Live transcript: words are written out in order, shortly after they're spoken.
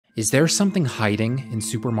Is there something hiding in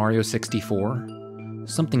Super Mario 64?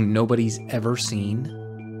 Something nobody's ever seen?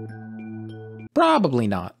 Probably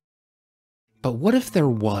not. But what if there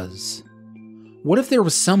was? What if there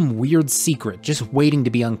was some weird secret just waiting to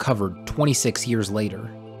be uncovered 26 years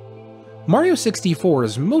later? Mario 64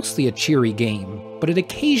 is mostly a cheery game, but it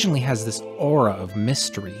occasionally has this aura of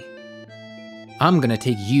mystery. I'm gonna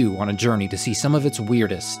take you on a journey to see some of its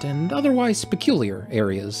weirdest and otherwise peculiar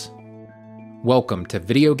areas. Welcome to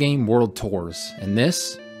Video Game World Tours, and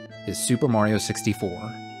this is Super Mario 64.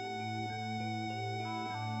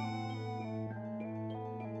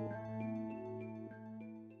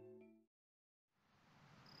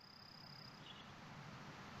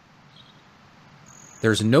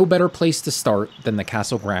 There's no better place to start than the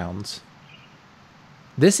castle grounds.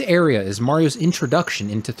 This area is Mario's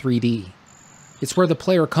introduction into 3D. It's where the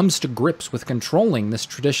player comes to grips with controlling this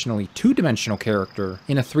traditionally two-dimensional character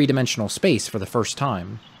in a three-dimensional space for the first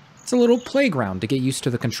time. It's a little playground to get used to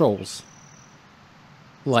the controls.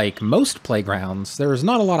 Like most playgrounds, there's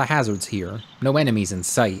not a lot of hazards here, no enemies in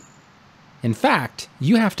sight. In fact,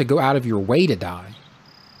 you have to go out of your way to die.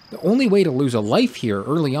 The only way to lose a life here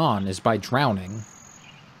early on is by drowning.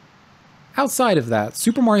 Outside of that,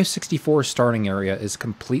 Super Mario 64's starting area is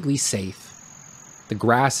completely safe. The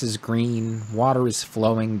grass is green, water is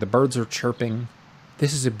flowing, the birds are chirping.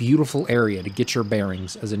 This is a beautiful area to get your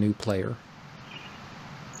bearings as a new player.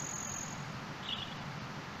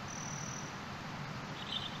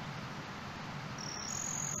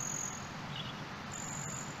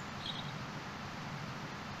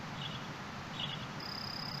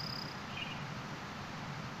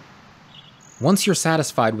 Once you're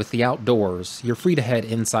satisfied with the outdoors, you're free to head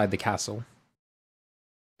inside the castle.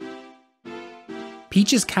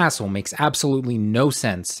 Peach's castle makes absolutely no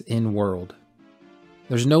sense in-world.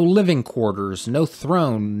 There's no living quarters, no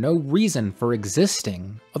throne, no reason for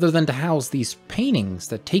existing, other than to house these paintings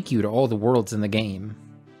that take you to all the worlds in the game.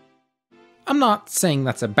 I'm not saying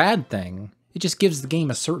that's a bad thing, it just gives the game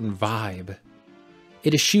a certain vibe.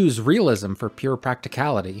 It eschews realism for pure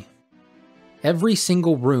practicality. Every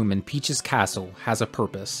single room in Peach's castle has a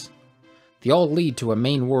purpose. They all lead to a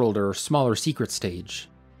main world or smaller secret stage.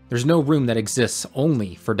 There's no room that exists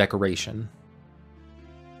only for decoration.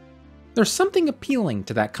 There's something appealing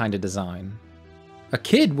to that kind of design. A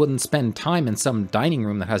kid wouldn't spend time in some dining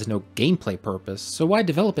room that has no gameplay purpose, so why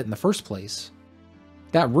develop it in the first place?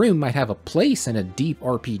 That room might have a place in a deep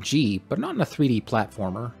RPG, but not in a 3D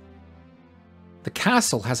platformer. The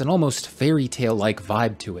castle has an almost fairy tale-like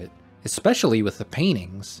vibe to it, especially with the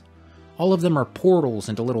paintings. All of them are portals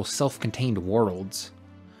into little self-contained worlds.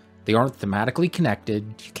 They aren't thematically connected,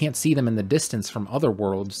 you can't see them in the distance from other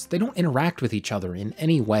worlds, they don't interact with each other in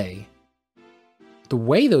any way. The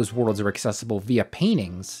way those worlds are accessible via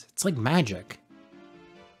paintings, it's like magic.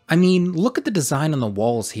 I mean, look at the design on the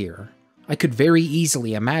walls here. I could very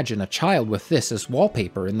easily imagine a child with this as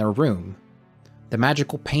wallpaper in their room. The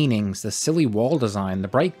magical paintings, the silly wall design, the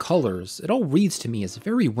bright colors, it all reads to me as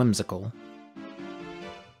very whimsical.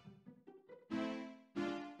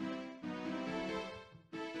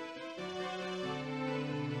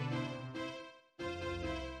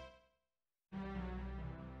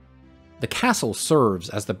 The castle serves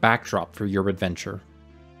as the backdrop for your adventure.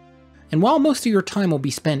 And while most of your time will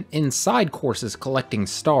be spent inside courses collecting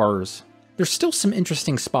stars, there's still some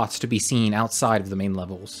interesting spots to be seen outside of the main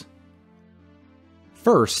levels.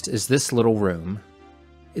 First is this little room.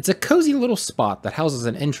 It's a cozy little spot that houses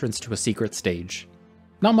an entrance to a secret stage.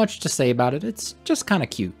 Not much to say about it, it's just kinda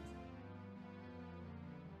cute.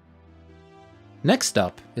 Next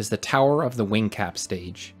up is the Tower of the Wing Cap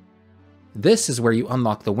stage. This is where you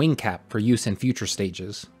unlock the wing cap for use in future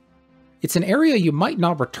stages. It's an area you might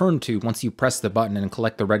not return to once you press the button and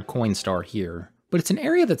collect the red coin star here, but it's an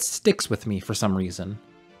area that sticks with me for some reason.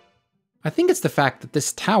 I think it's the fact that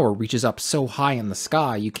this tower reaches up so high in the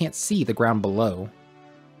sky you can't see the ground below.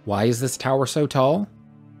 Why is this tower so tall?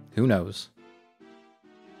 Who knows?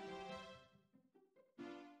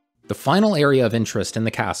 The final area of interest in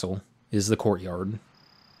the castle is the courtyard.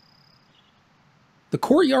 The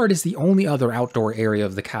courtyard is the only other outdoor area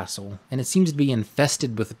of the castle, and it seems to be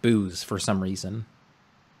infested with booze for some reason.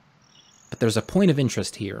 But there's a point of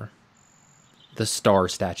interest here. The star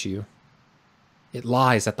statue. It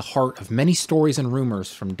lies at the heart of many stories and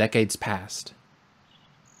rumors from decades past.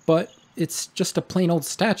 But it's just a plain old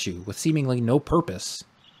statue with seemingly no purpose.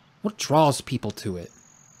 What draws people to it?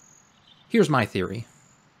 Here's my theory.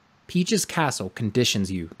 Peach's castle conditions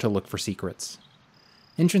you to look for secrets.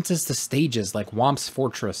 Entrances to stages like Whomp's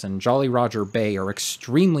Fortress and Jolly Roger Bay are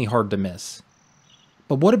extremely hard to miss.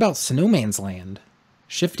 But what about Snowman's Land?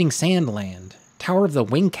 Shifting Sand Land? Tower of the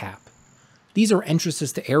Wing Cap. These are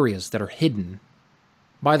entrances to areas that are hidden.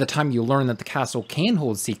 By the time you learn that the castle can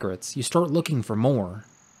hold secrets, you start looking for more.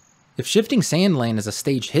 If Shifting Sandland is a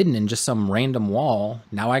stage hidden in just some random wall,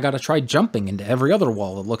 now I gotta try jumping into every other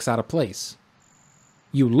wall that looks out of place.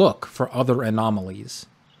 You look for other anomalies.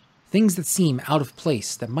 Things that seem out of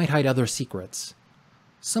place that might hide other secrets.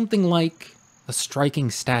 Something like a striking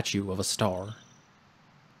statue of a star.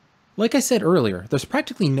 Like I said earlier, there's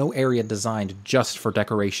practically no area designed just for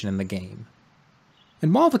decoration in the game.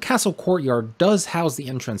 And while the castle courtyard does house the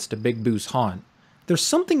entrance to Big Boo's haunt, there's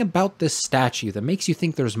something about this statue that makes you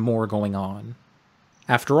think there's more going on.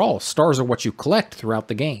 After all, stars are what you collect throughout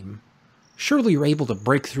the game. Surely you're able to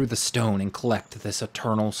break through the stone and collect this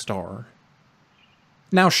eternal star.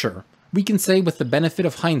 Now sure, we can say with the benefit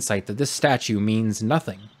of hindsight that this statue means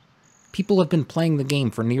nothing. People have been playing the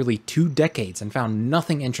game for nearly 2 decades and found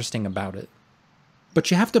nothing interesting about it.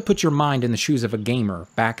 But you have to put your mind in the shoes of a gamer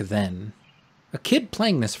back then. A kid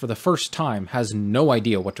playing this for the first time has no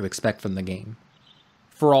idea what to expect from the game.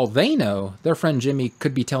 For all they know, their friend Jimmy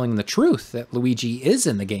could be telling the truth that Luigi is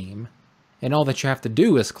in the game, and all that you have to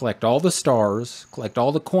do is collect all the stars, collect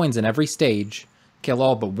all the coins in every stage, kill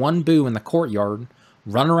all but one Boo in the courtyard,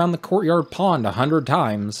 run around the courtyard pond 100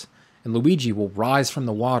 times, and Luigi will rise from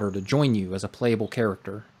the water to join you as a playable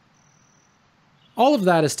character. All of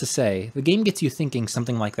that is to say, the game gets you thinking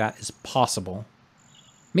something like that is possible.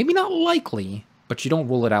 Maybe not likely, but you don't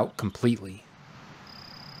rule it out completely.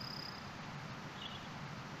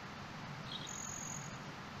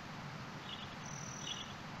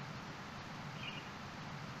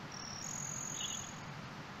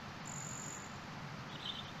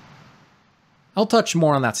 I'll touch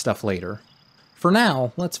more on that stuff later. For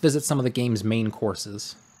now, let's visit some of the game's main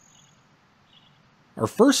courses. Our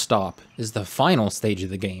first stop is the final stage of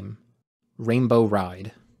the game, Rainbow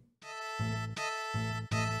Ride.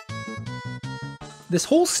 This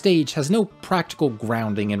whole stage has no practical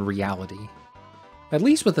grounding in reality. At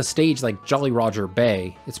least with a stage like Jolly Roger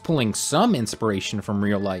Bay, it's pulling some inspiration from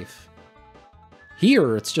real life.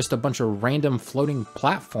 Here, it's just a bunch of random floating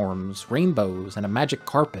platforms, rainbows, and a magic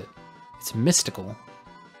carpet. It's mystical.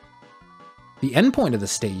 The endpoint of the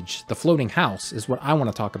stage, the floating house, is what I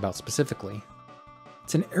want to talk about specifically.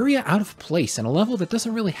 It's an area out of place in a level that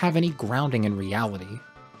doesn't really have any grounding in reality.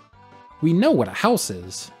 We know what a house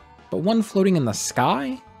is, but one floating in the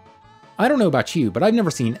sky? I don't know about you, but I've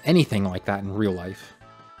never seen anything like that in real life.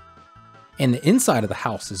 And the inside of the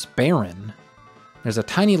house is barren. There's a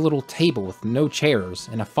tiny little table with no chairs,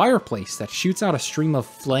 and a fireplace that shoots out a stream of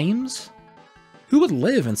flames? Who would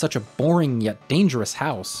live in such a boring yet dangerous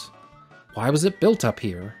house? Why was it built up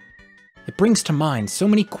here? It brings to mind so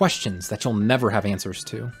many questions that you'll never have answers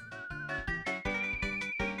to.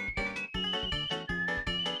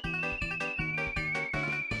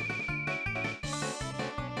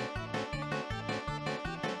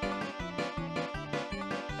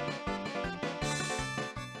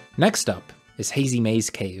 Next up is Hazy Maze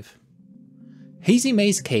Cave. Hazy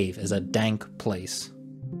Maze Cave is a dank place.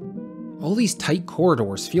 All these tight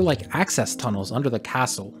corridors feel like access tunnels under the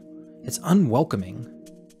castle. It's unwelcoming.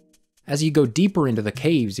 As you go deeper into the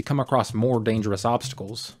caves, you come across more dangerous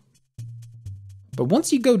obstacles. But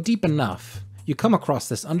once you go deep enough, you come across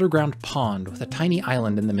this underground pond with a tiny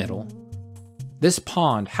island in the middle. This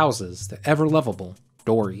pond houses the ever-lovable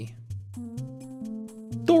Dory.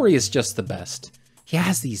 Dory is just the best. He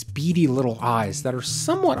has these beady little eyes that are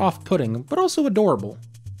somewhat off-putting, but also adorable.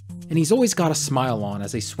 And he's always got a smile on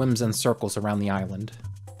as he swims in circles around the island.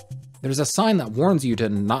 There's a sign that warns you to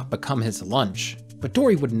not become his lunch, but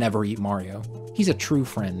Dory would never eat Mario. He's a true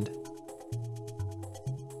friend.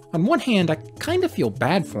 On one hand, I kinda feel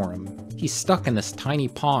bad for him. He's stuck in this tiny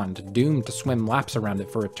pond, doomed to swim laps around it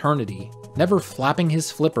for eternity, never flapping his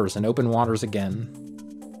flippers in open waters again.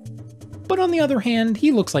 But on the other hand,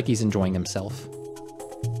 he looks like he's enjoying himself.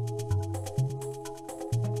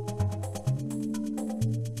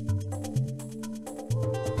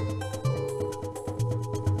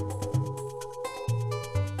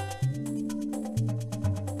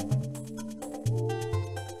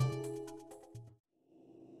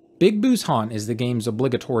 Big Boo's Haunt is the game's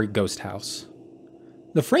obligatory ghost house.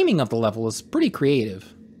 The framing of the level is pretty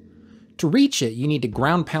creative. To reach it, you need to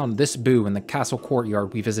ground pound this Boo in the castle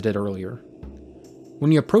courtyard we visited earlier.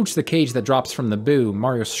 When you approach the cage that drops from the Boo,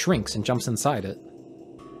 Mario shrinks and jumps inside it.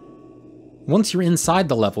 Once you're inside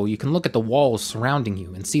the level, you can look at the walls surrounding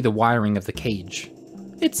you and see the wiring of the cage.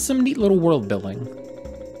 It's some neat little world building.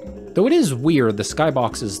 Though it is weird the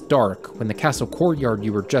skybox is dark when the castle courtyard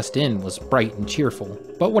you were just in was bright and cheerful,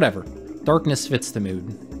 but whatever, darkness fits the mood.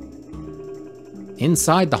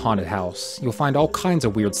 Inside the haunted house, you'll find all kinds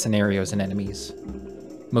of weird scenarios and enemies.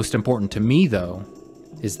 Most important to me, though,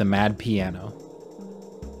 is the mad piano.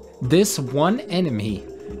 This one enemy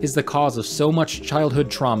is the cause of so much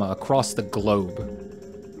childhood trauma across the globe.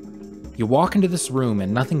 You walk into this room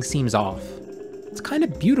and nothing seems off. It's kind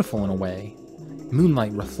of beautiful in a way.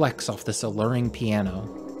 Moonlight reflects off this alluring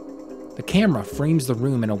piano. The camera frames the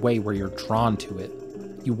room in a way where you're drawn to it.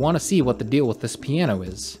 You want to see what the deal with this piano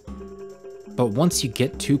is. But once you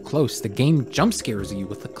get too close, the game jump scares you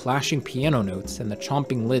with the clashing piano notes and the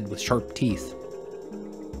chomping lid with sharp teeth.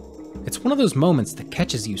 It's one of those moments that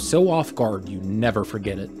catches you so off guard you never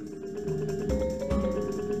forget it.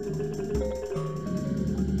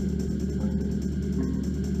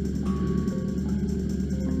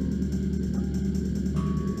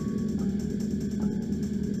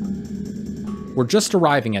 We're just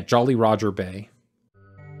arriving at Jolly Roger Bay.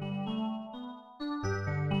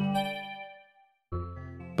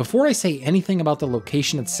 Before I say anything about the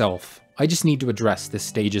location itself, I just need to address this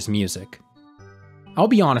stage's music. I'll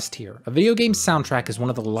be honest here, a video game soundtrack is one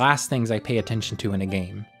of the last things I pay attention to in a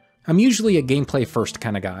game. I'm usually a gameplay first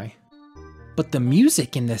kind of guy. But the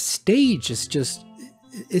music in this stage is just...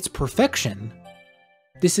 it's perfection.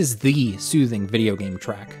 This is the soothing video game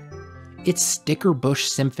track. It's Sticker Bush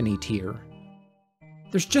Symphony tier.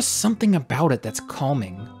 There's just something about it that's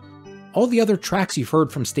calming. All the other tracks you've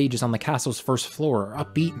heard from stages on the castle's first floor are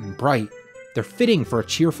upbeat and bright. They're fitting for a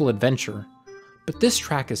cheerful adventure. But this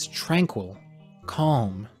track is tranquil,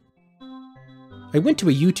 calm. I went to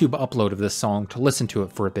a YouTube upload of this song to listen to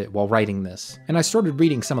it for a bit while writing this, and I started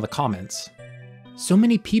reading some of the comments. So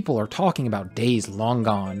many people are talking about days long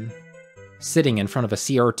gone, sitting in front of a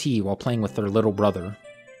CRT while playing with their little brother,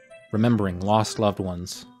 remembering lost loved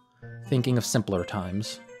ones, thinking of simpler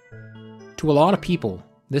times. To a lot of people,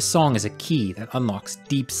 this song is a key that unlocks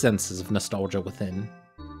deep senses of nostalgia within.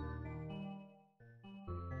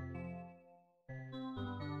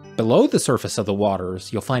 Below the surface of the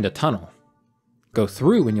waters, you'll find a tunnel. Go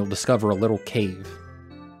through and you'll discover a little cave.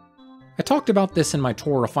 I talked about this in my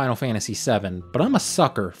tour of Final Fantasy VII, but I'm a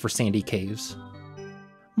sucker for sandy caves.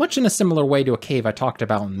 Much in a similar way to a cave I talked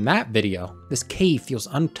about in that video, this cave feels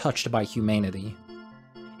untouched by humanity.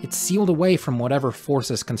 It's sealed away from whatever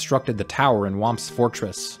forces constructed the tower in Whomp's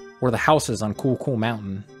fortress, or the houses on Cool Cool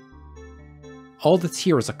Mountain. All that's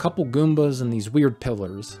here is a couple Goombas and these weird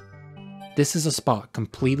pillars. This is a spot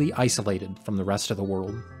completely isolated from the rest of the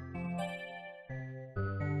world.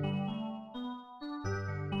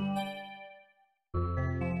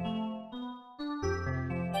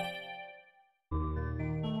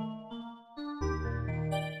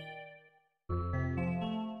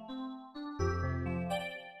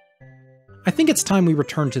 I think it's time we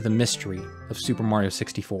return to the mystery of Super Mario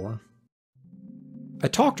 64. I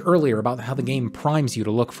talked earlier about how the game primes you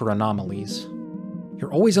to look for anomalies.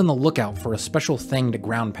 You're always on the lookout for a special thing to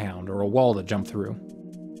ground pound or a wall to jump through.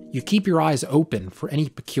 You keep your eyes open for any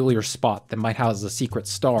peculiar spot that might house a secret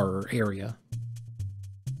star or area.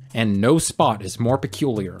 And no spot is more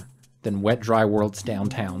peculiar than Wet Dry World's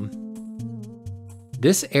downtown.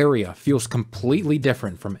 This area feels completely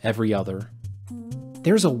different from every other.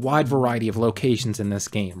 There's a wide variety of locations in this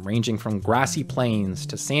game, ranging from grassy plains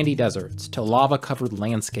to sandy deserts to lava-covered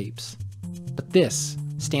landscapes. But this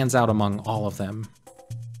stands out among all of them.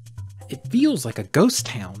 It feels like a ghost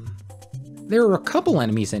town. There are a couple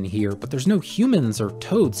enemies in here, but there's no humans or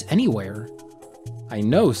toads anywhere. I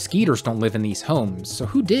know Skeeters don't live in these homes, so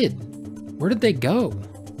who did? Where did they go?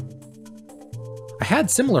 I had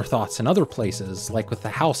similar thoughts in other places, like with the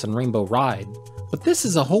house in Rainbow Ride, but this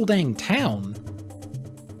is a whole dang town.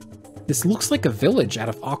 This looks like a village out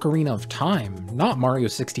of Ocarina of Time, not Mario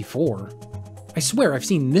 64. I swear I've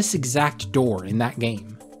seen this exact door in that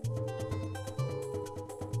game.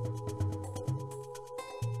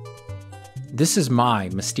 This is my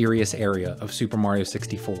mysterious area of Super Mario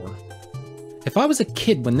 64. If I was a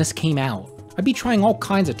kid when this came out, I'd be trying all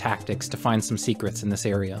kinds of tactics to find some secrets in this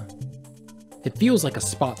area. It feels like a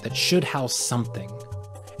spot that should house something.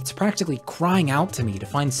 It's practically crying out to me to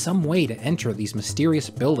find some way to enter these mysterious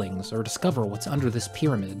buildings or discover what's under this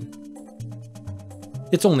pyramid.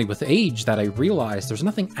 It's only with age that I realize there's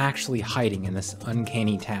nothing actually hiding in this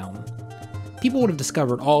uncanny town. People would have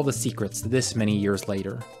discovered all the secrets this many years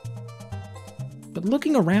later. But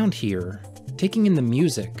looking around here, taking in the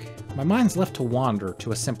music, my mind's left to wander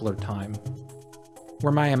to a simpler time,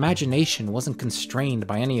 where my imagination wasn't constrained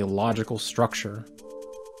by any logical structure.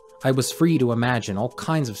 I was free to imagine all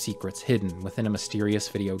kinds of secrets hidden within a mysterious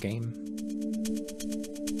video game.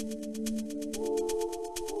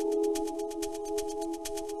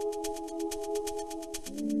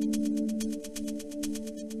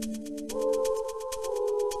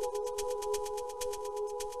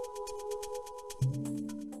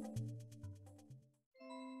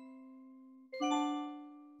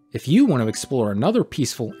 If you want to explore another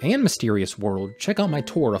peaceful and mysterious world, check out my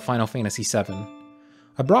tour of Final Fantasy VII.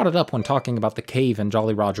 I brought it up when talking about the cave in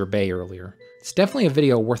Jolly Roger Bay earlier. It's definitely a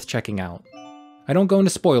video worth checking out. I don't go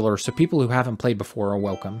into spoilers, so people who haven't played before are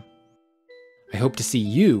welcome. I hope to see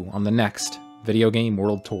you on the next Video Game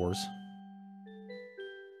World Tours.